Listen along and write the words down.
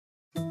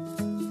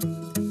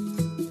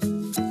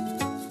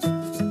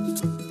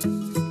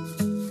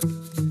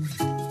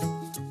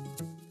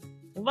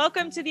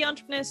Welcome to the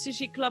Entrepreneur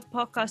Sushi Club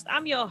podcast.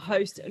 I'm your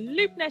host,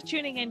 Loopnet,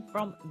 tuning in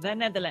from the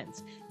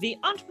Netherlands. The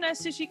Entrepreneur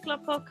Sushi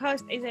Club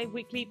podcast is a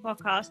weekly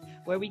podcast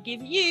where we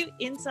give you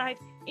insight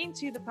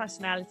into the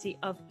personality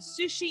of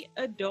sushi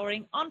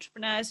adoring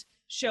entrepreneurs,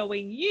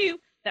 showing you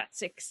that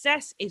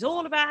success is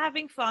all about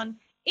having fun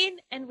in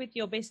and with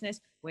your business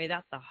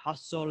without the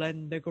hustle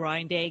and the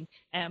grinding.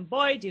 And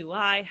boy, do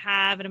I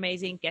have an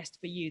amazing guest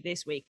for you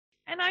this week.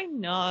 And I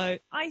know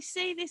I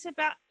say this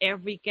about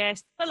every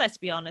guest, but let's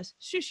be honest,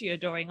 sushi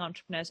adoring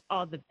entrepreneurs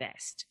are the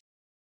best.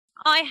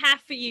 I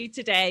have for you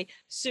today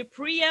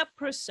Supriya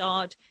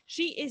Prasad.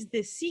 She is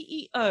the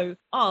CEO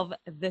of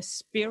The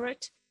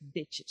Spirit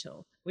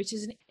Digital, which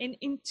is an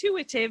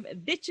intuitive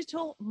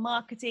digital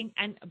marketing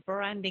and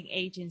branding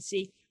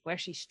agency where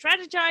she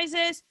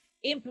strategizes,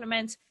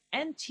 implements,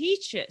 and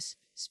teaches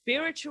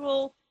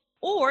spiritual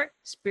or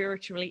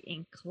spiritually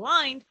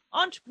inclined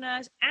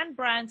entrepreneurs and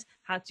brands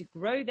how to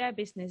grow their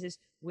businesses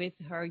with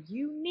her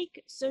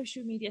unique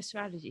social media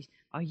strategies.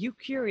 Are you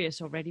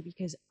curious already?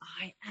 Because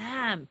I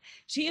am.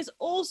 She is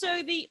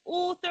also the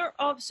author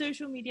of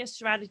Social Media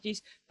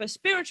Strategies for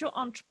Spiritual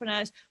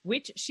Entrepreneurs,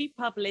 which she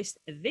published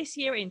this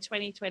year in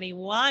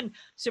 2021.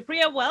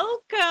 Supriya,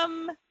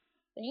 welcome.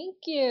 Thank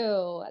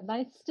you.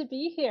 Nice to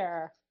be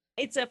here.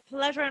 It's a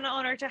pleasure and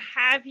honor to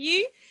have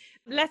you.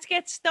 Let's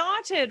get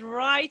started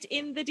right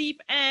in the deep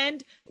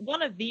end.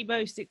 One of the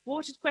most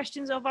important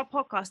questions of our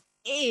podcast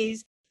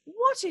is,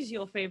 what is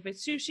your favorite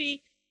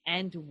sushi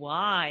and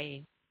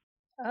why?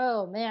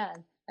 Oh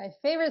man, my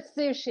favorite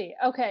sushi.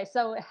 Okay,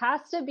 so it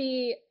has to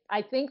be,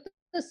 I think,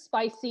 the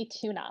spicy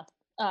tuna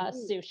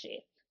sushi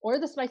or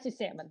the spicy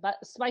salmon, but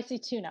spicy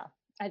tuna,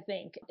 I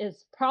think,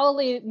 is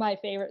probably my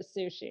favorite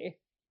sushi.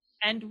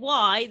 And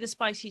why the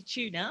spicy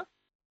tuna?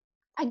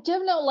 I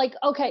don't know,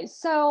 okay,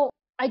 so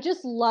I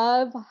just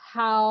love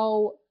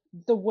how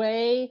the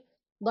way,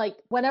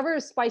 whenever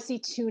spicy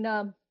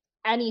tuna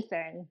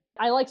anything,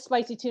 I like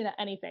spicy tuna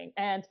anything.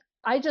 And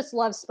I just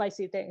love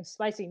spicy things,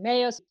 spicy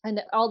mayo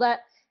and all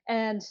that.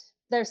 And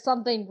there's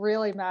something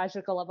really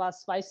magical about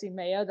spicy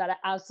mayo that I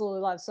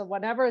absolutely love. So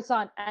whenever it's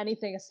on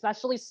anything,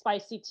 especially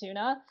spicy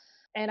tuna,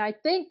 and I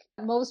think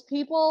most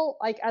people,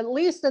 at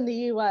least in the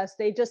US,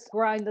 they just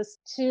grind this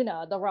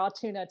tuna, the raw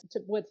tuna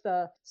with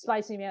the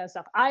spicy mayo and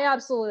stuff. I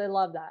absolutely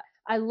love that.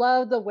 I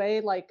love the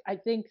way, I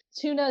think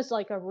tuna is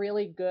a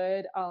really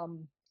good,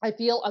 I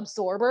feel,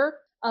 absorber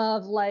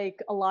of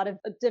a lot of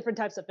different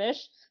types of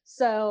fish.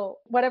 So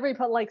whenever you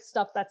put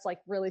stuff that's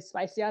really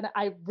spicy on it,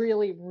 I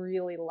really,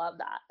 really love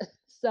that.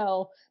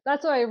 So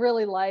that's what I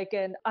really like.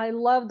 And I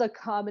love the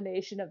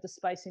combination of the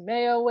spicy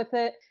mayo with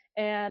it.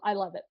 And I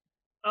love it.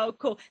 Oh,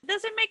 cool.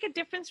 Does it make a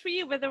difference for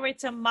you whether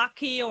it's a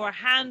maki or a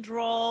hand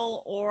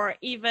roll or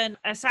even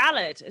a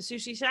salad, a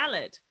sushi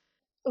salad?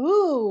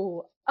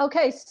 Ooh,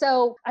 okay.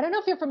 So I don't know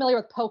if you're familiar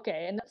with poke,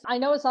 and I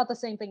know it's not the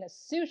same thing as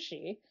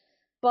sushi,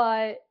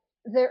 but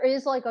there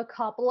is a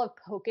couple of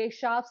poke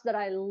shops that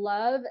I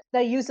love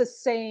that use the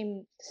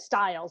same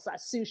styles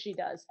that sushi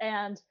does.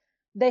 And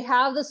they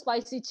have the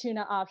spicy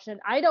tuna option.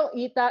 I don't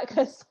eat that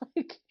because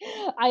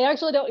I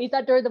actually don't eat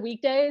that during the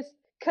weekdays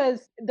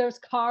because there's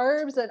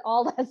carbs and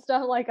all that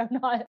stuff. I'm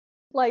not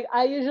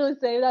I usually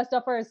save that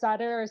stuff for a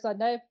Saturday or a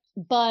Sunday,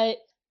 but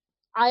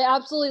I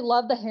absolutely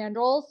love the hand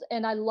rolls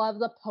and I love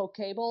the poke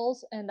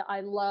bowls and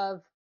I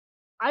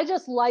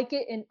just like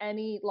it in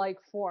any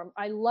form.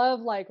 I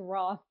love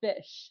raw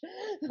fish,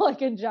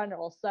 in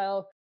general.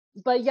 So,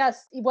 but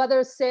yes, whether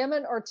it's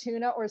salmon or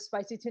tuna or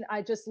spicy tuna,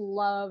 I just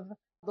love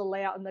the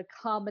layout and the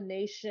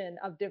combination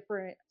of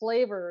different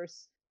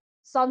flavors.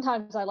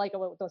 Sometimes I like it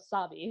with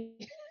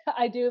wasabi.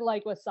 I do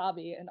like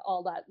wasabi and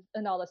all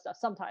that stuff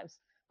sometimes.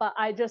 But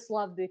I just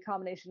love the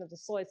combination of the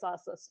soy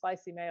sauce, the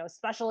spicy mayo,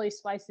 especially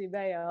spicy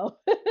mayo.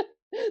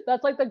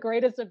 That's the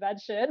greatest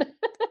invention.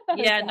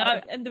 Yeah, no.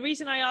 And the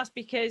reason I ask,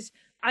 because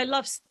I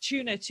love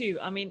tuna too.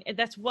 I mean,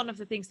 that's one of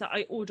the things that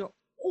I order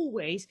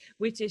always,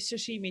 which is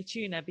sashimi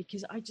tuna,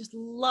 because I just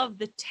love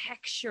the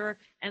texture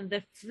and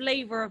the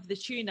flavor of the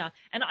tuna.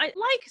 And I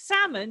like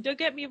salmon, don't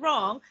get me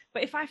wrong,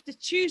 but if I have to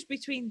choose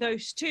between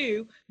those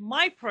two,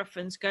 my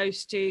preference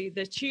goes to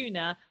the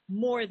tuna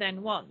more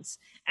than once.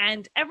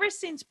 And ever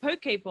since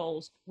poke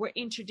bowls were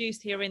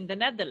introduced here in the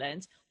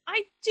Netherlands,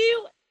 I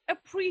do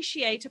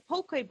appreciate a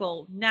poke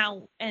bowl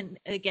now and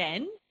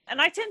again. And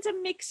I tend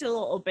to mix a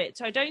little bit.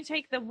 So I don't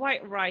take the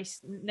white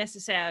rice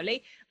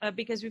necessarily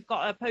because we've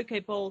got a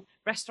poke bowl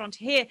restaurant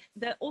here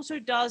that also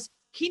does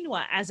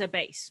quinoa as a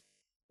base,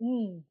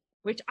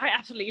 which I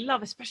absolutely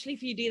love, especially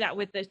if you do that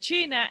with the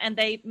tuna and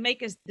they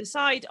make us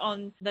decide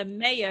on the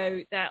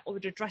mayo or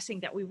the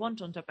dressing that we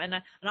want on top. And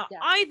I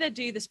either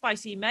do the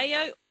spicy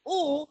mayo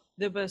or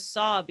the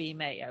wasabi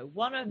mayo.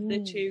 One of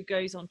the two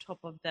goes on top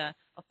of the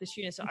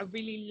tuna. So I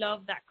really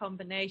love that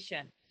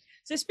combination.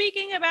 So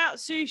speaking about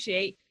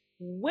sushi,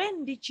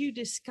 when did you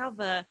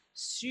discover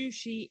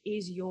sushi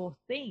is your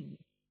thing?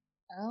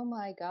 Oh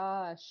my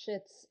gosh,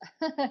 it's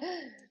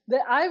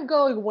I'm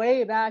going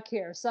way back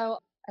here. So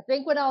I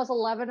think when I was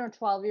 11 or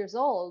 12 years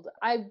old,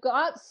 I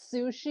got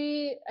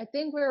sushi. I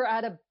think we were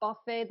at a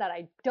buffet that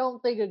I don't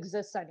think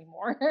exists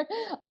anymore.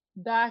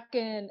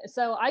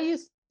 So I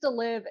used to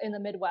live in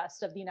the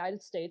Midwest of the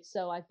United States.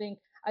 So I think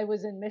I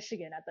was in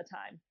Michigan at the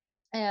time.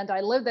 And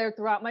I lived there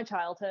throughout my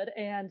childhood.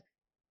 And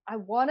I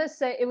want to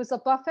say it was a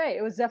buffet.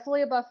 It was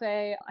definitely a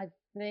buffet. I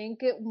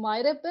think it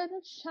might have been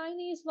a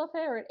Chinese buffet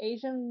or an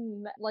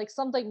Asian, like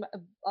something,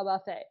 a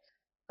buffet.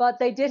 But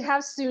they did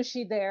have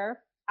sushi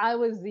there. I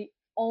was the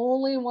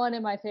only one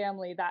in my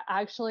family that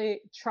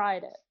actually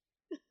tried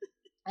it.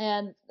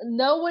 And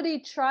nobody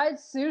tried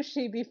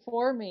sushi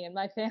before me in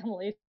my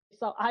family.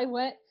 So I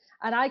went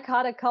and I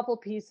caught a couple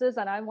pieces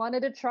and I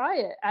wanted to try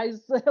it. I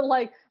was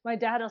like, my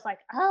dad was like,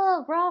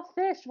 "Oh, raw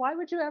fish. Why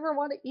would you ever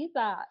want to eat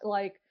that?"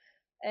 Like,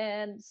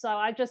 and so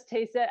I just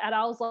tasted it and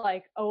I was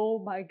like, "Oh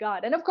my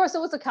God." And of course, it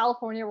was a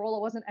California roll.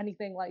 It wasn't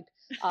anything like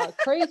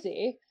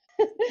crazy.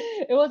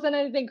 It wasn't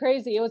anything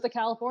crazy. It was a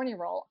California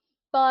roll.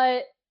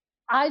 But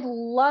I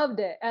loved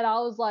it. And I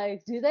was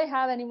like, do they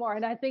have any more?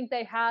 And I think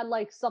they had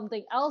like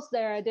something else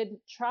there. I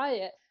didn't try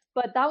it.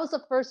 But that was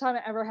the first time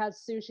I ever had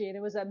sushi. And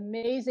it was an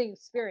amazing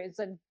experience.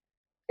 And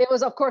it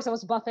was, of course, it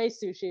was buffet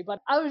sushi, but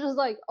I was just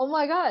like, oh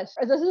my gosh,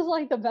 this is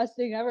like the best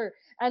thing ever.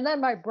 And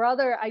then my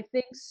brother, I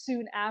think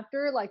soon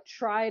after, like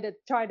tried it,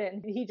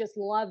 and he just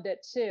loved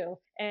it too.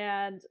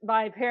 And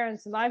my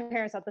parents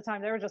at the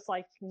time, they were just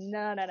like,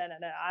 no, no, no, no,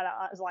 no.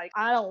 I was like,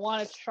 I don't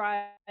want to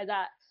try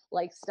that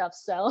like stuff.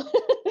 So,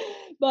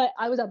 but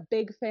I was a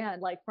big fan.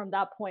 Like from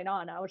that point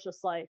on, I was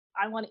just like,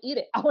 I want to eat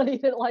it. I want to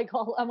eat it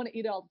I want to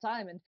eat it all the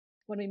time. And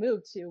when we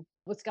moved to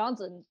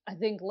Wisconsin, I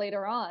think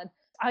later on,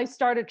 I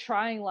started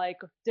trying like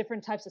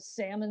different types of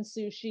salmon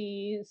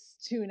sushis,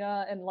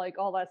 tuna, and like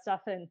all that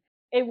stuff. And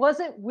it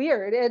wasn't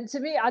weird. And to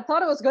me, I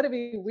thought it was going to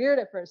be weird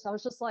at first. I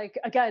was just like,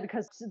 again,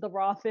 because the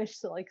raw fish,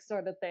 like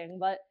sort of thing.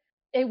 But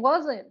it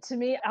wasn't. To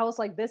me, I was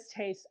like, this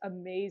tastes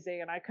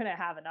amazing. And I couldn't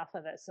have enough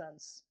of it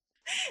since.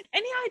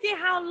 Any idea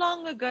how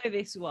long ago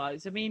this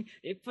was? I mean,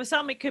 for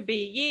some, it could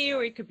be a year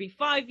or it could be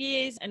 5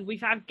 years. And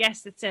we've had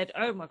guests that said,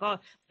 oh my God,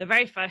 the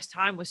very first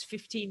time was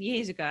 15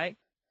 years ago.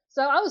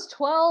 So I was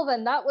 12,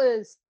 and that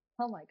was,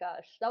 oh my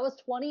gosh, that was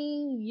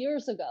 20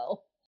 years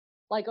ago.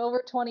 Like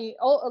over 20,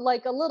 oh,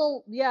 like a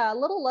little, yeah, a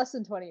little less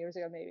than 20 years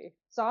ago, maybe.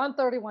 So I'm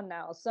 31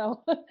 now.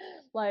 So,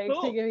 like, to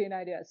Cool. give you an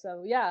idea.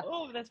 So, yeah,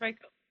 Oh, that's very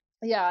cool.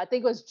 yeah, I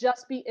think it was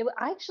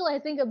actually, I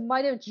think it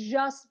might have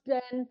just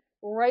been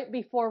right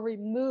before we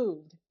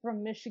moved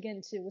from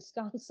Michigan to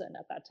Wisconsin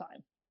at that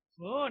time.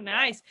 Oh, Yeah.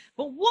 nice.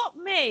 But what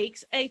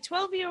makes a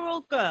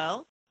 12-year-old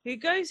girl who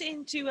goes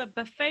into a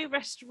buffet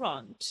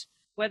restaurant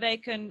where they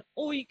can,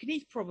 all you can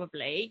eat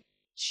probably,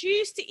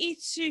 choose to eat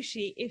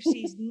sushi if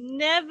she's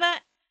never,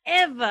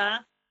 ever,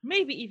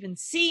 maybe even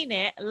seen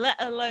it, let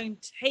alone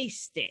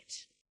taste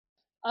it?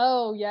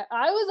 Oh yeah,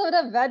 I was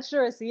an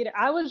adventurous eater.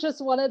 I was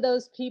just one of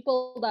those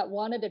people that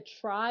wanted to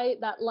try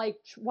that like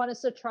wanted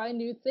to try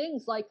new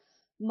things. Like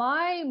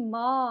my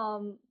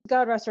mom,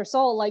 God rest her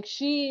soul, like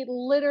she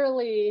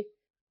literally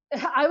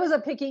I was a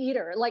picky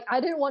eater. Like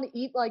I didn't want to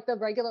eat like the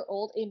regular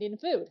old Indian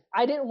food.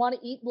 I didn't want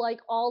to eat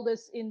like all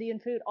this Indian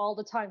food all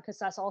the time because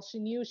that's all she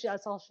knew,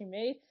 that's all she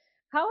made.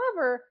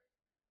 However,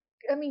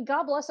 I mean,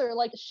 God bless her.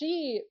 Like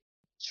she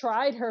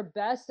tried her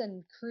best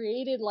and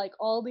created like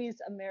all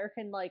these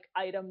American like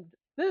item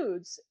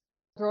foods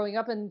growing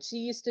up, and she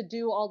used to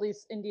do all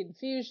these Indian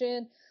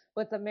fusion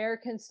with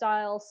American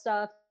style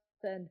stuff.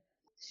 And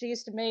she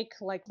used to make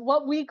like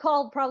what we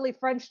called probably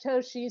French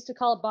toast. She used to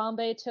call it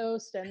Bombay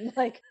toast. And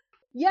like,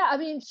 yeah, I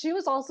mean, she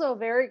was also a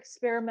very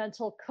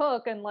experimental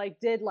cook and like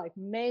did like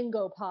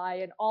mango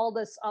pie and all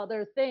this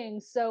other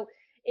things. So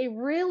it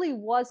really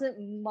wasn't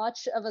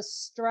much of a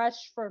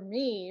stretch for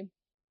me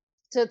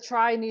to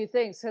try new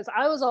things because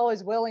I was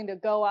always willing to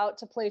go out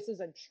to places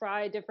and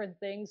try different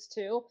things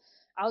too.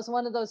 I was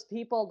one of those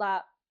people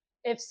that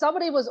if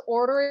somebody was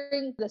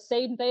ordering the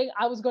same thing,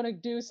 I was going to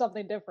do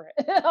something different.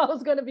 I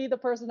was going to be the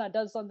person that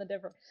does something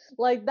different.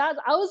 Like that,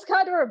 I was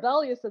kind of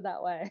rebellious in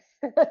that way.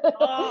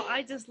 Oh,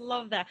 I just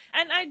love that.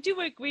 And I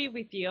do agree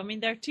with you. I mean,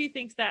 there are two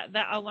things that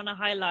I want to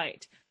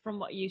highlight from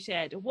what you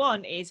said.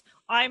 One is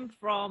I'm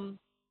from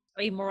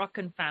a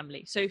Moroccan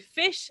family. So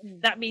fish,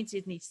 Mm. that means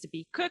it needs to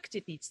be cooked,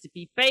 it needs to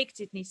be baked,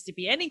 it needs to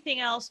be anything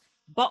else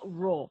but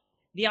raw.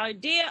 The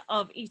idea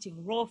of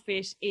eating raw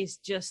fish is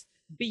just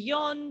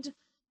beyond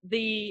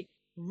the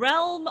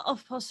realm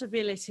of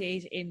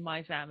possibilities in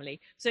my family.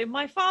 So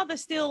my father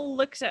still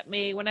looks at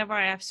me whenever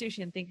I have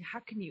sushi and think, how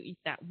can you eat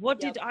that?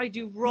 What Yep. did I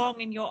do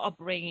wrong in your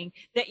upbringing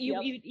that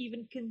you Yep.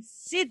 even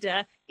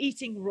consider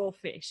eating raw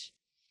fish?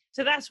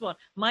 So that's one.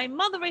 My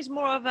mother is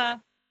more of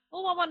a,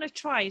 oh, I want to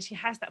try. She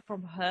has that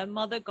from her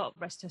mother, God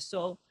rest her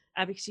soul,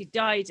 because she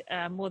died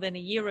more than a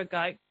year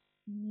ago.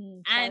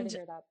 Sorry to And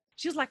hear that.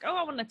 she was like, oh,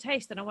 I want to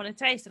taste and I want to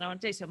taste and I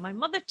want to taste. So my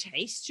mother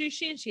tastes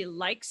sushi and she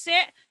likes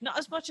it, not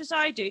as much as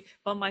I do.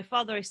 But my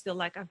father is still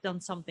like, I've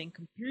done something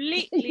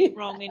completely Yeah.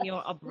 wrong in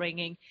your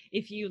upbringing.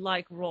 If you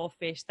like raw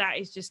fish, that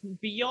is just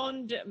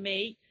beyond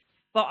me.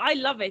 But I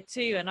love it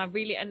too. And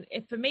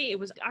for me,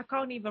 I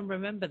can't even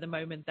remember the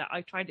moment that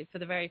I tried it for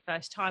the very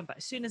first time. But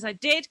as soon as I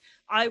did,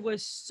 I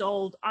was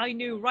sold. I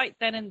knew right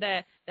then and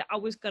there that I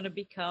was going to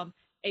become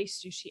a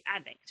sushi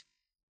addict.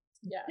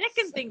 Yes.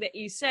 Second thing that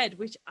you said,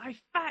 which I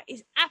find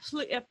is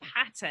absolutely a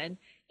pattern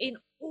in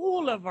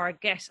all of our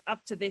guests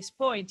up to this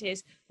point,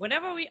 is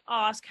whenever we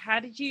ask, how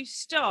did you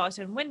start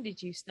and when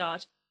did you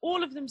start?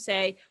 All of them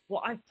say,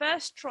 what I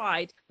first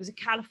tried was a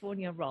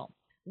California roll,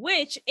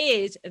 which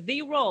is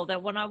the roll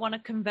that when I want to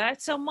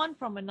convert someone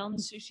from a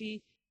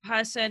non-sushi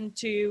person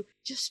to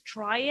just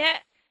try it,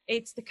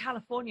 it's the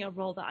California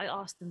roll that I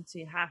ask them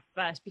to have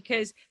first,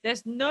 because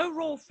there's no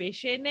raw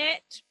fish in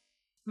it.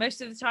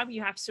 Most of the time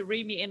you have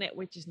surimi in it,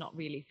 which is not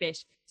really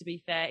fish, to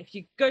be fair. If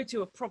you go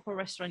to a proper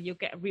restaurant, you'll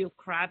get a real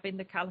crab in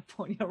the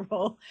California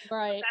roll.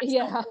 Right. That's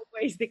not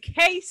always the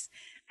case.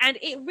 And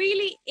it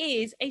really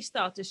is a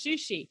starter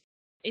sushi.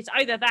 It's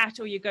either that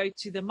or you go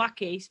to the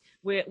makis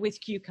with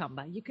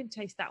cucumber. You can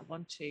taste that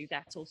one too.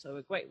 That's also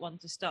a great one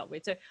to start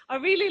with. So I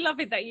really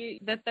love it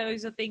that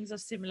those things are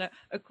similar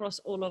across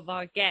all of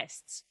our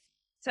guests.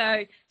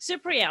 So,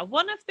 Supriya,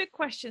 one of the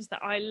questions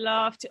that I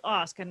love to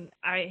ask, and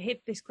I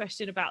hit this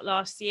question about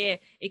last year,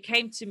 it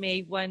came to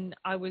me when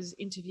I was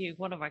interviewing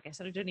one of our guests,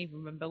 and I don't even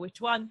remember which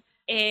one,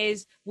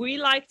 is we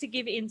like to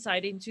give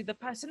insight into the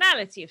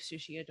personality of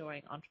sushi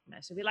adoring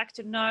entrepreneurs. So we like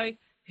to know,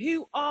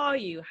 who are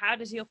you? How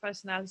does your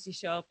personality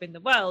show up in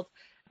the world?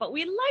 But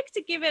we like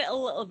to give it a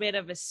little bit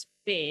of a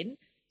spin.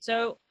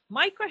 So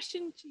my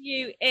question to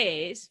you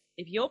is,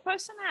 if your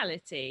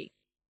personality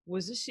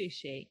was a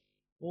sushi,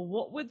 well,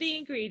 what would the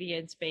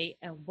ingredients be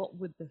and what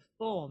would the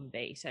form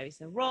be? So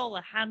it's a roll,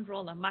 a hand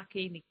roll, a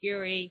maki,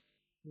 nigiri.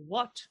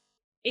 What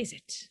is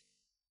it?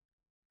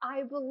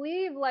 I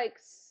believe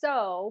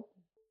so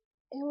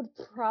it would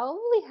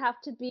probably have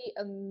to be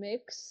a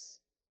mix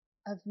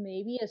of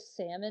maybe a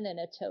salmon and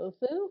a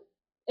tofu,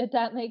 if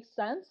that makes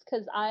sense.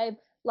 Because I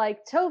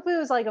like tofu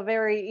is like a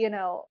very,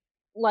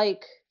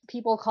 like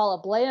people call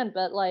it bland,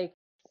 but like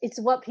it's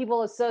what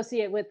people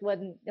associate with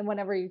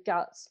whenever you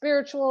got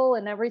spiritual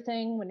and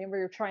everything, whenever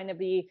you're trying to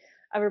be,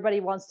 everybody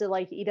wants to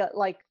like eat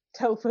like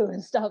tofu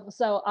and stuff.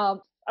 So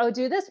I would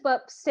do this,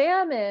 but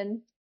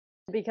salmon,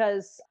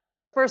 because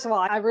first of all,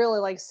 I really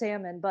like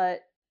salmon,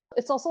 but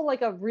it's also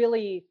like a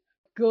really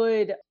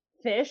good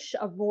fish,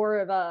 of more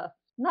of a,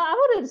 no,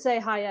 I wouldn't say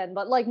high end,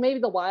 but like maybe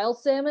the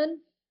wild salmon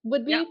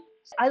would be. Yeah.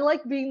 I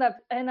like being that,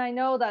 and I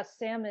know that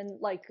salmon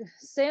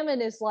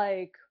is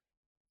like,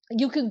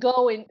 you can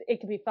go and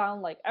it can be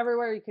found like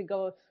everywhere. You could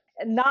go,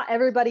 and not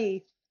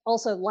everybody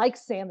also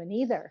likes salmon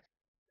either.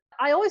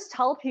 I always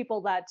tell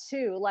people that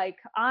too. Like,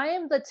 I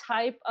am the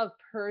type of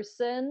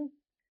person,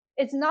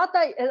 it's not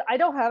that I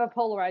don't have a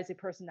polarizing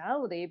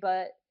personality,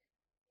 but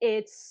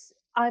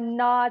I'm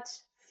not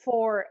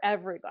for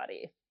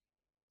everybody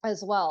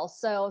as well.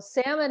 So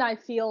salmon, I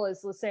feel,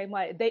 is the same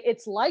way.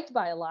 It's liked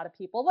by a lot of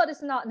people, but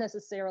it's not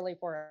necessarily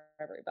for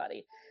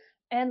everybody.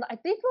 And I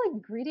think like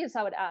ingredients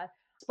I would add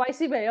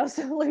spicy mayo,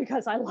 simply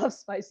because I love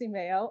spicy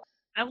mayo.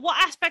 And what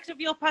aspect of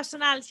your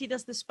personality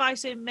does the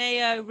spice and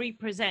mayo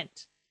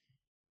represent?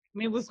 I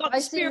mean, we've got the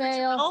Spicy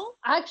mayo, spiritual.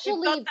 actually,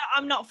 We've got the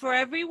I'm not for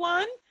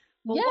everyone.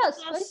 But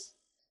yes,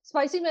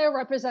 spicy mayo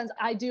represents,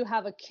 I do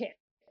have a kick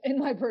in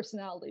my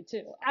personality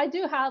too. I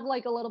do have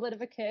like a little bit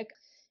of a kick.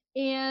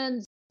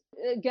 And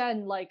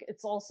again, like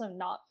it's also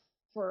not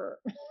for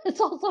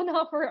it's also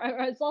not for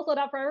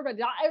everybody.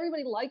 Not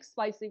everybody likes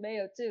spicy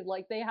mayo too.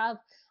 Like they have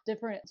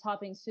different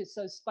toppings too.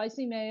 So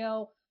spicy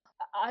mayo,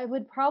 I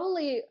would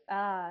probably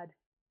add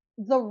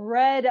the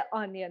red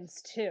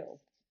onions too.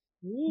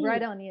 Ooh.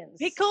 Red onions.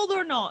 Pickled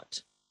or not?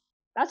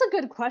 That's a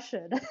good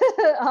question.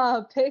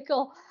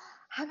 Pickle.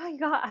 Oh my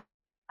god.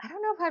 I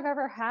don't know if I've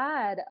ever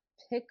had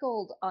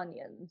pickled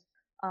onions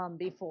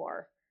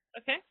before.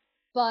 Okay.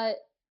 But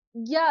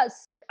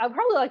yes, I'd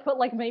probably like put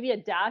like maybe a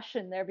dash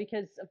in there,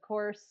 because of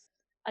course,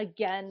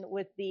 again,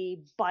 with the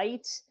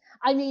bite.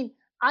 I mean,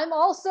 I'm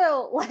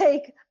also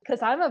like,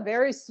 because I'm a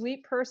very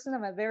sweet person,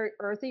 I'm a very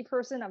earthy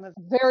person, I'm a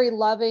very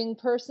loving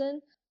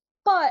person,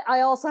 but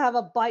I also have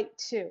a bite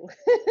too.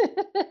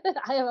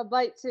 I have a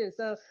bite too.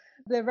 So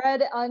the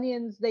red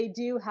onions, they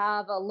do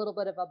have a little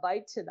bit of a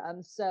bite to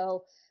them.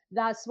 So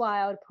that's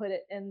why I would put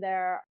it in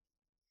there.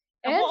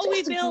 And what are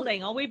we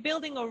building? Are we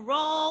building a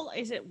roll?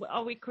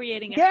 Are we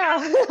creating a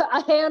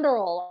a hand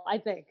roll? I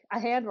think a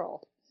hand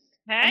roll.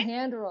 Okay. A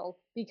hand roll,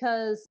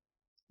 because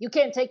you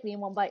can't take me in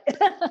one bite.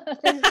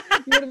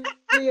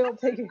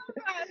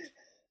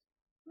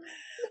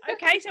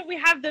 Okay, so we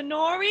have the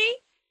nori.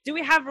 Do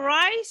we have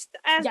rice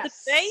as the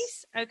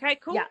base? Okay,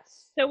 cool.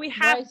 Yes. So we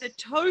have the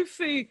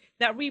tofu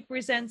that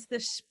represents the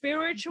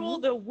spiritual,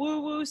 the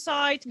woo-woo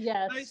side.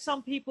 Yes.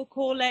 Some people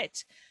call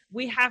it.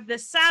 We have the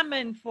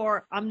salmon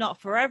for I'm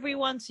not for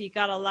everyone, so you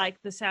gotta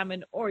like the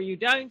salmon or you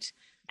don't.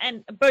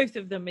 And both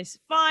of them is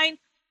fine.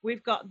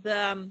 We've got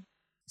the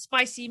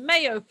spicy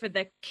mayo for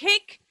the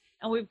kick,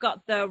 and we've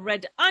got the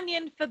red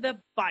onion for the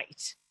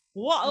bite.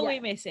 What are we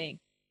missing?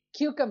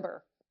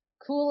 Cucumber.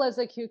 Cool as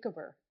a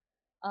cucumber.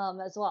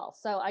 as well.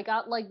 So I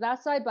got like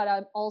that side, but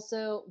I'm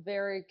also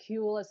very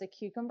cool as a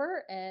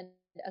cucumber and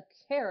a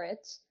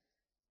carrot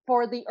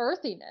for the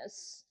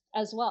earthiness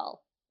as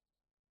well.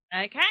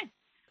 Okay.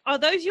 Are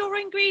those your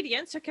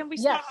ingredients? So can we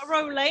start Yes.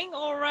 rolling,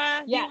 or do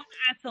you Yes. want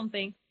to add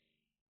something?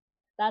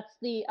 That's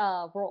the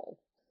roll.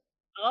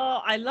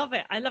 Oh, I love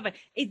it. I love it.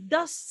 It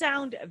does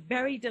sound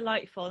very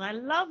delightful. And I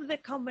love the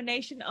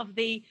combination of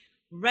the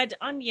red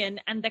onion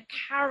and the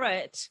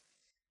carrot,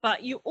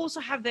 but you also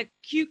have the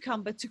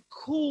cucumber to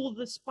cool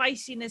the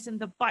spiciness and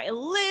the bite a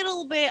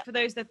little bit for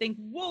those that think,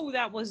 whoa,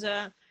 that was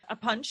a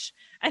punch.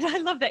 And I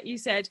love that you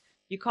said,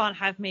 you can't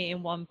have me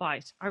in one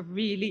bite. I'm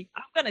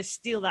going to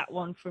steal that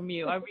one from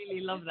you. I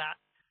really love that.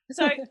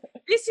 So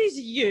this is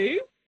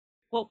you.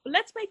 Well,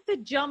 let's make the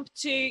jump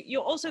to,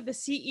 you're also the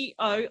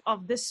CEO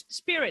of the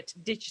Spirit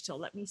Digital.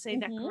 Let me say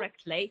that Hmm.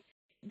 correctly.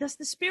 Does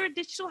the Spirit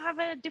Digital have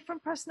a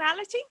different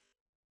personality?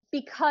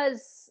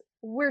 Because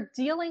we're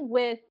dealing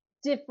with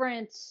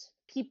different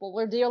people,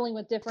 we're dealing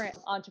with different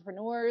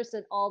entrepreneurs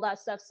and all that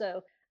stuff.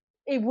 So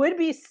it would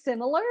be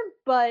similar,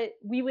 but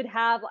we would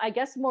have, I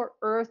guess, more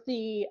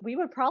earthy. We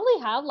would probably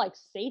have like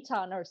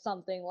Satan or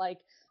something, like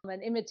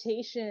an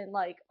imitation,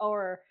 like,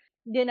 or,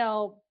 you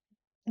know,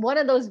 one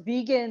of those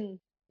vegan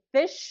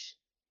fish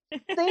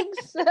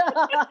things.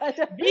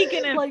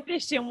 Vegan and Like,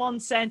 fish in one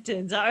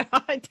sentence. Oh,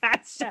 that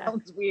yeah,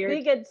 sounds weird.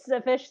 vegan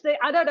fish thing.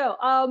 I don't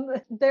know.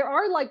 There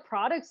are like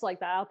products like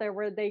that out there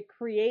where they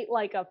create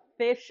like a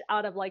fish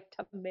out of like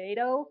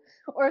tomato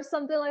or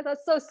something like that.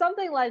 So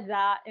something like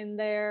that in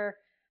there.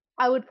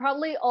 I would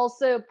probably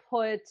also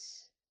put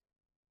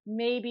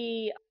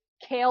maybe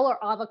kale or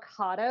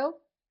avocado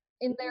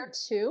in there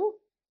too.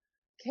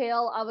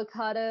 Kale,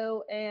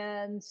 avocado,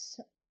 and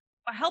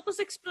Help us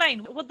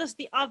explain, what does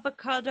the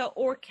avocado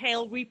or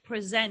kale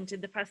represent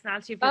in the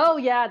personality of your oh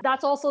yeah,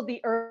 that's also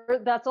the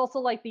earth. That's also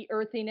like the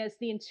earthiness,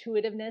 the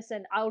intuitiveness,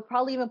 and I would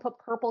probably even put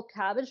purple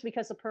cabbage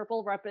because the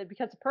purple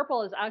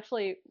is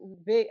actually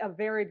a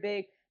very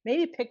big,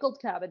 maybe pickled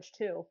cabbage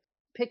too.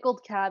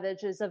 Pickled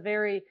cabbage is a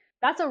very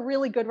that's a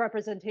really good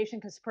representation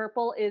because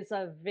purple is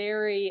a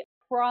very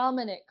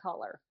prominent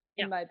color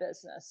yeah. in my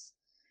business.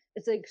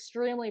 It's an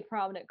extremely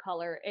prominent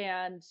color,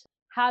 and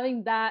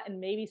having that and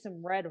maybe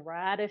some red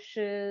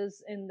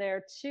radishes in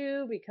there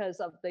too because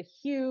of the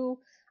hue.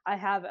 I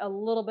have a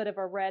little bit of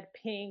a red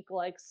pink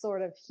like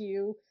sort of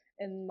hue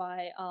in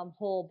my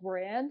whole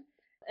brand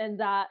and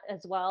that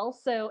as well.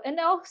 So and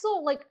also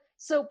like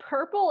so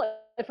purple,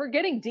 if we're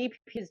getting deep,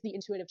 is the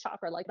intuitive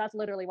chakra. Like that's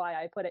literally why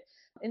I put it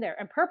in there.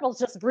 And purple's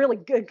just really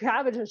good.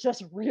 Cabbage is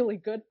just really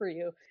good for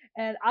you.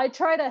 And I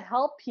try to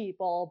help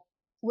people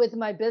with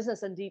my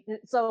business and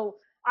so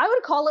I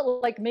would call it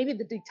like maybe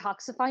the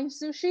detoxifying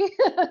sushi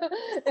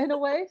in a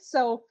way.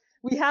 So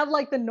we have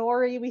like the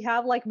nori, we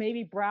have like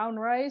maybe brown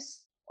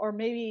rice or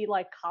maybe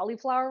like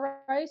cauliflower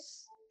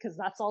rice because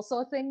that's also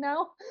a thing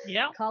now.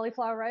 Yeah.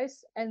 Cauliflower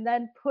rice, and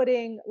then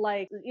putting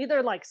like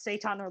either like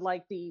seitan or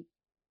like the,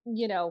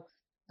 you know,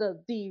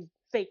 the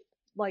fake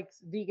like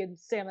vegan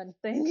salmon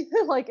thing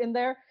like in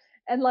there,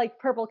 and like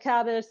purple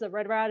cabbage, the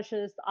red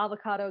radishes, the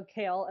avocado,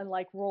 kale, and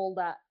like roll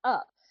that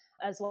up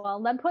as well.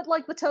 And then put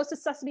like the toasted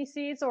sesame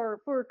seeds or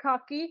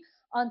furikake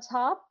on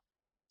top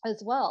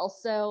as well.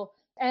 So,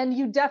 and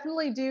you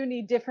definitely do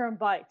need different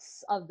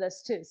bites of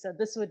this too. So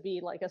this would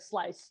be like a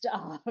sliced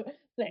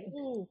thing.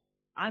 Ooh,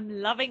 I'm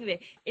loving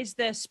this. It's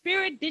the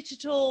Spirit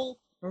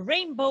Digital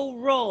Rainbow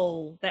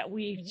Roll that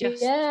we've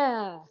just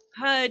Yeah.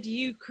 heard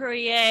you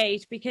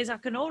create, because I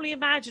can only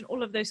imagine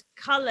all of those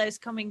colors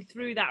coming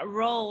through that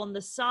roll on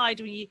the side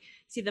when you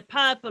see the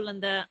purple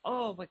and the,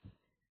 oh my,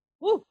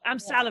 ooh, I'm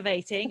Yeah.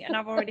 salivating and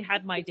I've already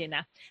had my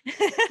dinner.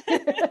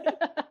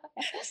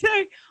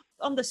 So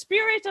on the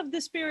spirit of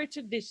the Spirit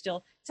of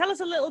Digital, tell us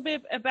a little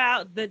bit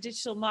about the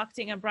digital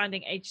marketing and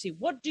branding agency.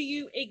 What do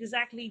you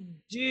exactly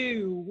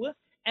do,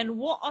 and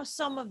what are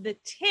some of the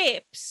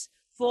tips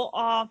for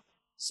our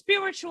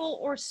spiritual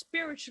or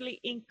spiritually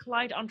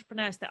inclined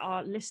entrepreneurs that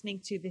are listening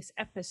to this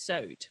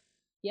episode?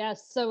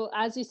 Yes. So,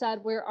 as you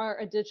said, we are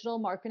a digital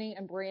marketing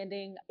and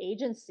branding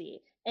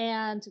agency,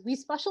 and we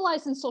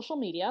specialize in social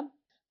media.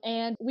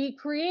 And we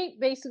create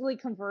basically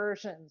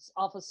conversions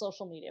off of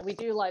social media. We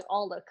do like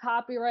all the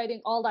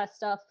copywriting, all that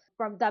stuff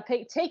from that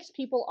takes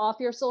people off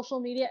your social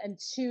media and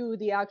to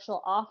the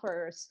actual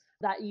offers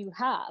that you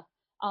have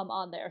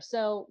on there.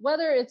 So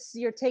whether it's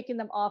you're taking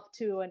them off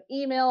to an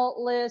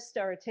email list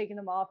or taking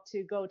them off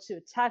to go to a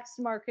text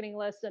marketing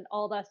list and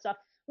all that stuff,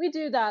 we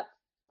do that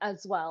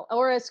as well,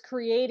 or as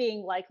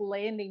creating like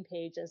landing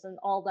pages and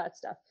all that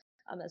stuff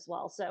as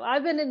well. So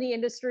I've been in the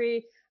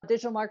industry,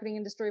 digital marketing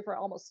industry, for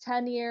almost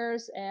 10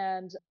 years.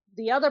 And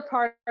the other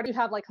part, I do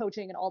have like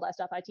coaching and all that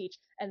stuff I teach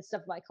and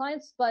stuff with my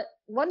clients. But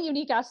one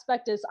unique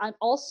aspect is I'm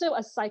also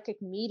a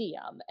psychic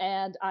medium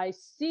and I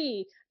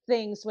see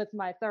things with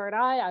my third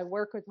eye. I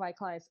work with my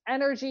clients'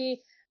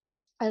 energy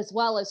as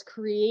well as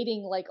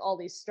creating like all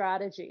these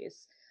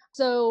strategies.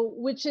 So,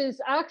 which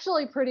is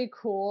actually pretty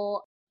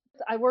cool.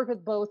 I work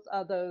with both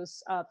of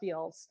those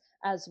fields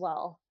as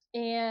well.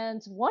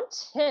 And one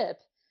tip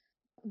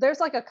There's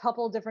like a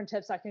couple different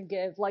tips I can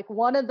give. Like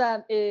one of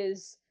them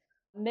is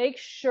make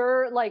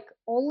sure like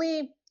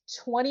only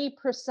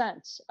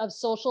 20% of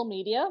social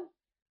media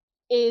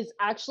is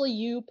actually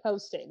you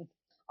posting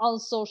on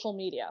social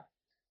media.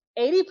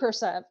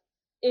 80%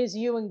 is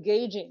you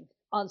engaging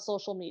on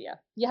social media.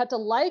 You have to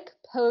like,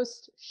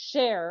 post,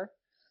 share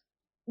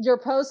your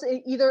posts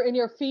either in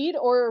your feed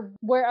or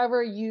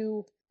wherever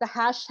you the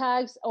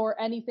hashtags or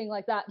anything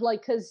like that.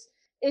 Like, because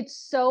it's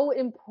so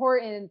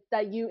important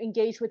that you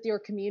engage with your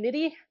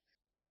community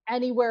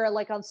anywhere,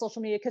 like on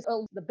social media. Because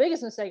the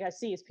biggest mistake I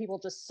see is people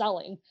just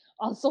selling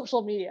on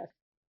social media,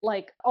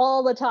 like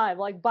all the time,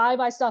 like buy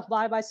my stuff,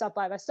 buy my stuff,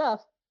 buy my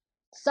stuff.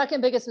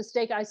 Second biggest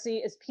mistake I see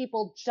is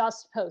people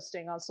just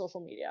posting on social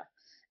media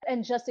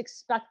and just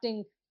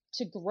expecting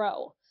to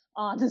grow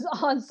on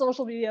on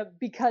social media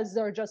because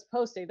they're just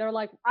posting. They're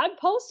like, I'm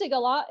posting a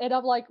lot, and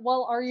I'm like,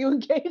 well, are you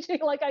engaging?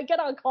 Like, I get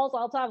on calls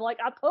all the time, like,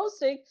 I'm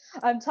posting,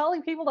 I'm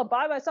telling people to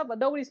buy my stuff, but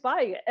nobody's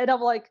buying it, and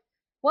I'm like,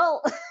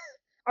 well,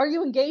 are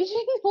you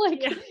engaging?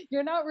 Like, Yeah.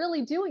 you're not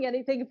really doing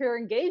anything if you're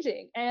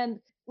engaging.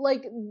 And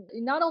like,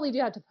 not only do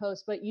you have to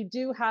post, but you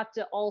do have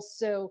to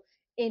also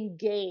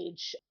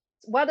engage,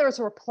 whether it's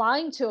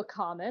replying to a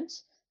comment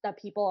that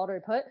people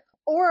already put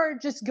or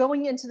just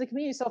going into the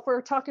community. So if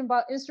we're talking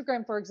about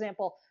Instagram, for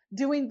example,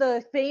 doing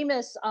the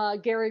famous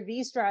Gary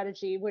V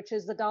strategy, which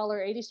is the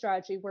 $80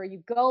 strategy, where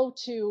you go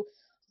to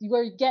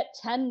where you get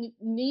 10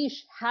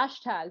 niche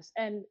hashtags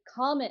and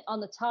comment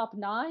on the top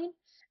 9,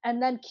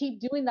 and then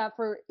keep doing that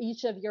for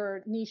each of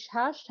your niche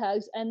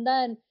hashtags, and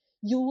then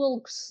you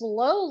will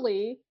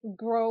slowly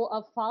grow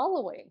a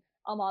following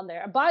on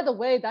there. And by the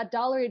way, that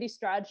 $80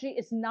 strategy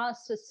is not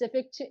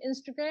specific to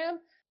Instagram.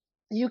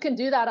 You can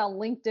do that on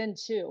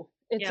LinkedIn too.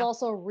 It's Yeah.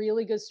 also a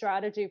really good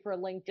strategy for Yeah.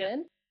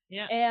 LinkedIn.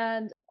 Yeah.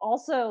 And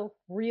also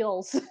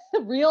Reels,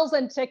 Reels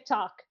and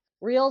TikTok.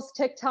 Reels,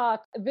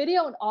 TikTok,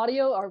 video and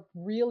audio are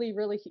really,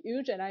 really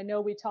huge. And I know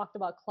we talked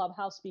about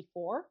Clubhouse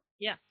before.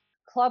 Yeah.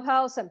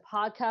 Clubhouse and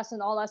podcasts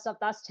and all that stuff,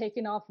 that's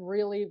taken off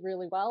really,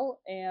 really well.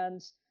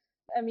 And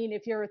I mean,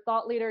 if you're a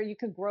thought leader, you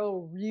can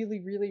grow really,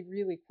 really,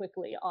 really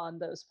quickly on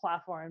those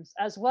platforms,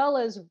 as well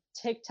as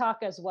TikTok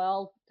as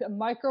well.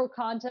 Micro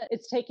content,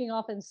 it's taking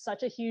off in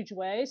such a huge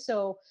way.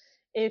 So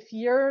if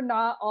you're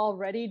not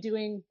already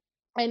doing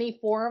any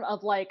form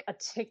of like a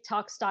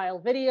TikTok style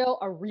video,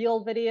 a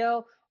reel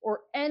video,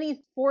 or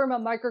any form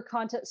of micro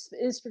content,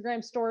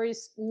 Instagram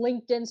stories,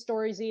 LinkedIn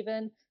stories,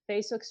 even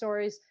Facebook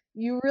stories,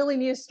 you really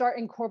need to start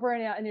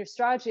incorporating that in your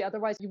strategy.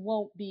 Otherwise, you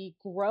won't be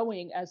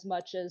growing as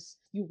much as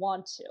you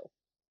want to.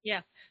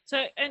 Yeah.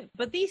 So,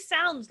 but these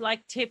sounds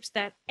like tips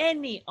that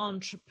any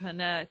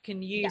entrepreneur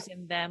can use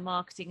in their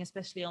marketing,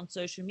 especially on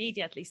social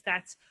media. At least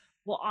that's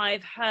what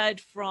I've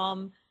heard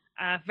from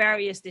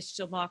various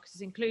digital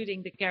marketers,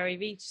 including the Gary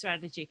Vee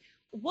strategy.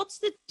 What's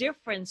the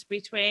difference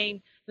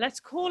between, let's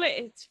call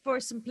it for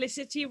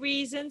simplicity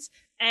reasons,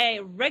 a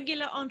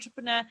regular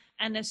entrepreneur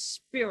and a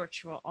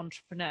spiritual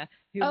entrepreneur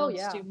who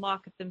wants to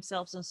market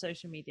themselves on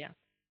social media?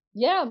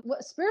 Yeah,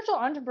 spiritual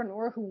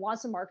entrepreneur who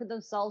wants to market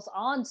themselves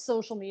on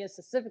social media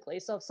specifically.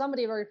 So if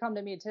somebody were to come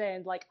to me today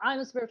and like, I'm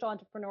a spiritual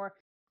entrepreneur,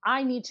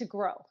 I need to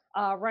grow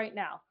right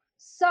now.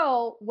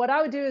 So what I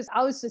would do is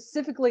I would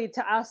specifically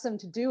to ask them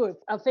to do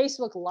a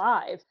Facebook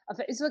Live,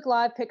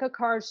 pick a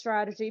card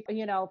strategy,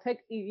 pick,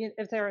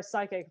 if they're a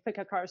psychic, pick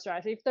a card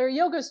strategy. If they're a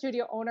yoga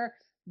studio owner,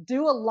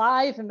 do a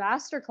live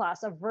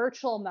masterclass, a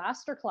virtual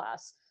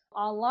masterclass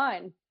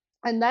online.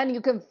 And then you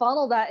can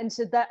funnel that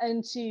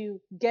into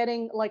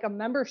getting like a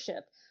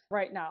membership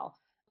right now.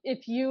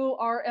 If you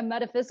are a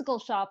metaphysical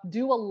shop,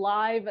 do a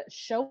live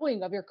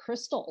showing of your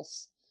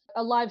crystals,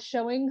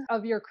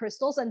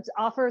 and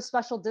offer a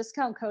special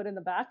discount code in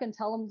the back and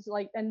tell them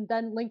and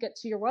then link it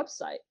to your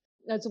website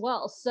as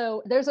well.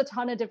 So there's a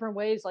ton of different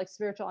ways like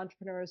spiritual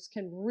entrepreneurs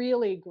can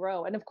really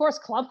grow. And of course,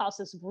 Clubhouse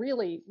is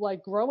really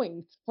like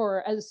growing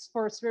for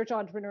spiritual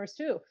entrepreneurs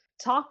too.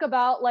 Talk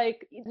about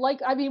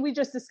I mean, we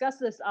just discussed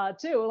this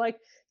too,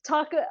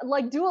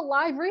 do a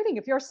live reading.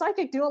 If you're a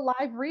psychic, do a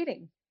live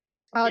reading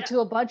to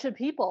a bunch of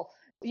people.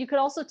 You could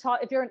also talk,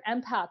 if you're an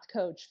empath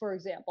coach, for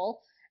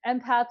example,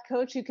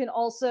 you can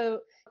also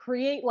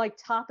create like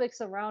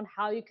topics around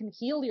how you can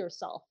heal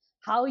yourself,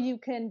 how you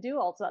can do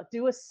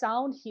a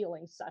sound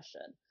healing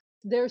session.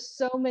 There's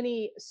so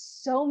many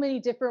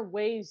different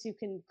ways you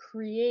can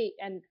create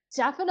and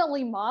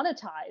definitely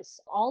monetize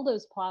all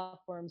those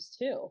platforms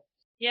too.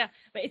 Yeah,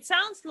 but it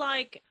sounds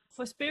like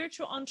for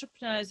spiritual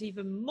entrepreneurs,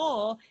 even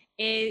more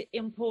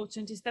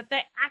important is that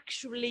they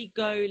actually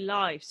go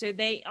live. So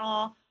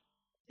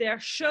they're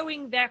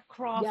showing their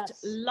craft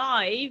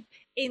live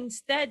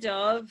instead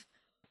of,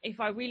 if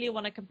I really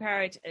want to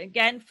compare it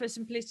again for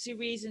simplicity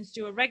reasons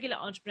to a regular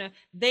entrepreneur,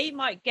 they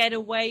might get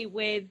away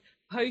with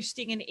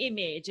posting an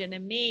image and a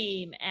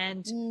meme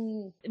and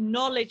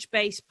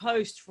knowledge-based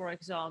post, for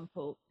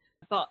example.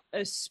 But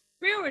a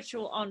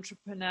spiritual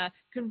entrepreneur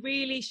can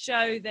really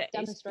show that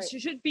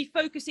it should be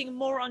focusing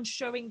more on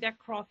showing their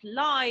craft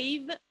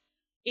live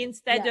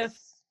instead of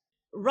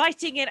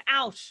writing it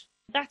out.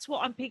 That's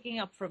what I'm picking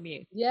up from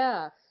you.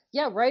 Yeah.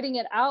 Yeah, writing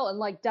it out and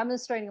like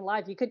demonstrating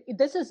live.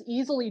 This is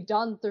easily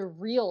done through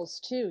reels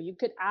too. You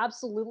could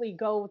absolutely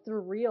go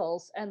through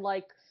reels and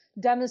like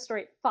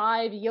demonstrate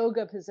 5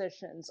 yoga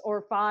positions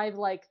or five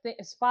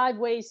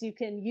ways you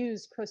can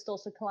use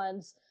crystals to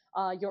cleanse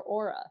your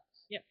aura.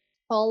 Yep.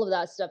 All of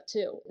that stuff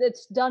too.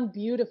 It's done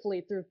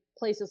beautifully through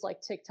places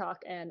like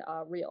TikTok and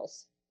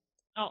reels.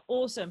 Oh,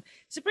 awesome.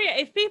 Supriya,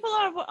 if people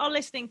are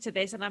listening to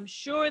this, and I'm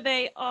sure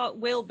they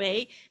will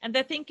be, and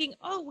they're thinking,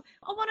 oh,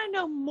 I want to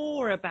know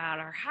more about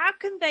her, how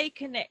can they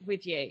connect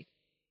with you?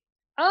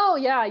 Oh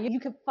yeah, you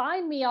can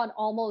find me on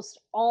almost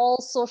all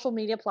social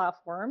media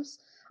platforms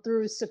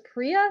through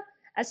Supriya,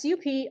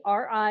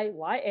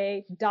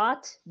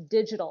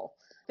 SUPRIYA.digital,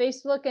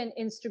 Facebook and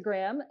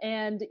Instagram,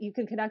 and you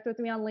can connect with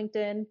me on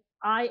LinkedIn,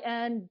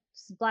 IN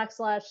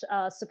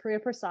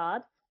 /Supriya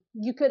Prasad.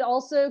 You could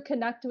also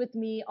connect with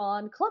me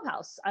on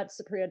Clubhouse at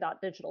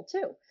Supriya.digital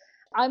too.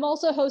 I'm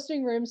also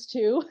hosting rooms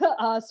too,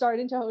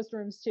 starting to host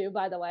rooms too,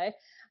 by the way,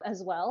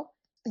 as well.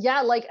 Yeah,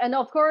 like, and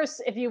of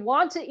course, if you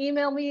want to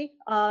email me,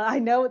 I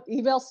know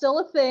email's still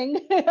a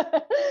thing.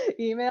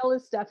 Email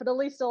is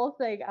definitely still a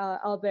thing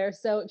out there.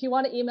 So if you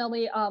want to email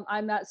me,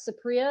 I'm at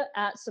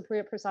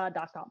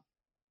supriya@supriyaprasad.com.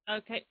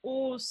 Okay,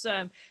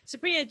 awesome.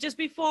 Supriya, just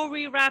before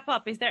we wrap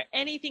up, is there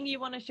anything you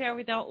want to share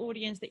with our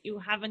audience that you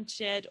haven't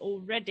shared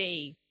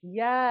already?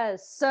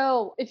 Yes.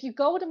 So if you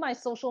go to my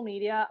social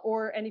media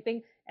or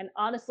anything, and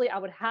honestly, I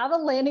would have a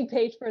landing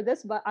page for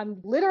this, but I'm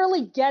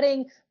literally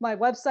getting my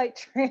website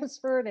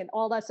transferred and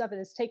all that stuff, and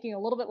it's taking a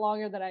little bit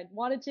longer than I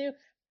wanted to.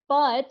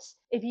 But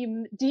if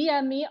you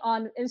DM me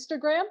on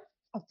Instagram,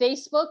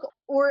 Facebook,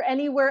 or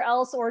anywhere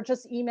else, or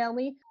just email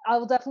me, I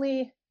will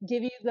definitely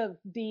give you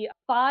the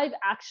 5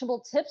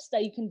 actionable tips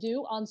that you can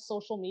do on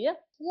social media,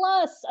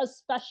 plus a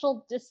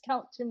special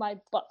discount to my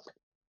book.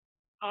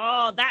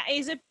 Oh, that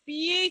is a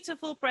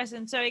beautiful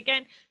present. So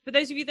again, for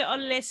those of you that are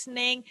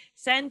listening,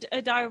 send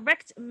a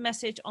direct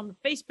message on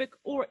Facebook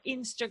or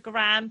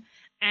Instagram.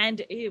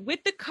 And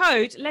with the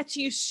code, let's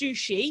use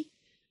sushi.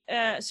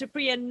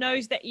 Supriya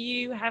knows that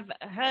you have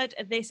heard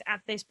this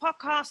at this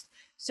podcast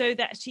so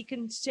that she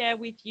can share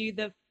with you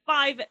the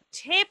 5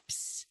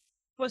 tips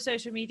for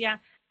social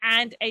media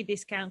and a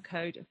discount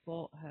code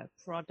for her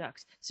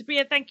product.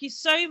 Supriya, thank you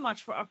so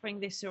much for offering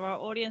this to our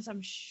audience.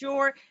 I'm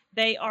sure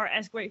they are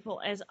as grateful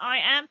as I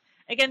am.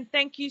 Again,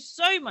 thank you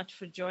so much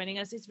for joining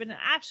us. It's been an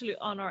absolute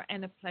honor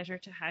and a pleasure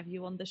to have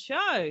you on the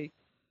show.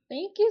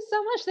 Thank you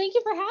so much. Thank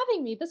you for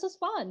having me. This was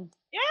fun.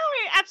 Yeah,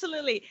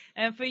 absolutely.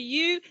 And for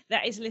you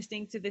that is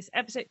listening to this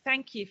episode,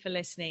 thank you for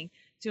listening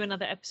to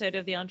another episode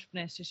of the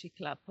Entrepreneur Sushi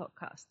Club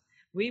podcast.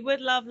 We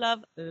would love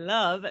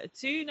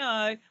to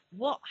know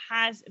what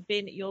has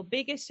been your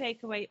biggest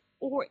takeaway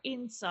or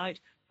insight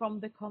from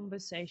the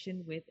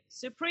conversation with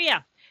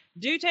Supriya.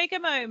 Do take a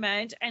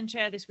moment and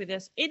share this with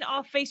us in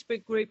our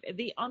Facebook group,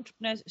 the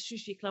Entrepreneurs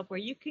Sushi Club, where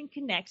you can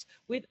connect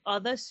with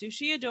other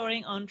sushi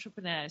adoring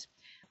entrepreneurs.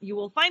 You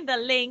will find the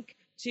link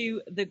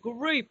to the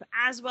group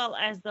as well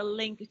as the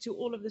link to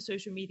all of the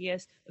social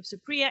medias of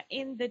Supriya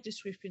in the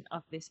description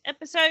of this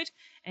episode.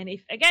 And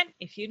if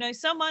you know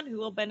someone who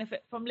will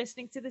benefit from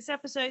listening to this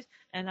episode,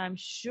 and I'm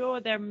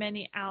sure there are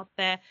many out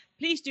there,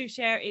 please do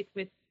share it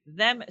with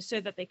them so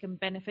that they can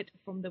benefit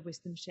from the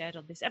wisdom shared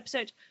on this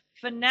episode.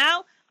 For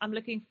now, I'm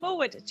looking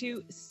forward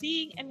to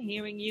seeing and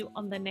hearing you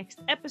on the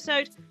next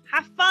episode.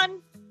 Have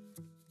fun.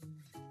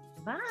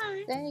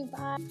 Bye.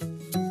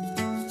 Bye.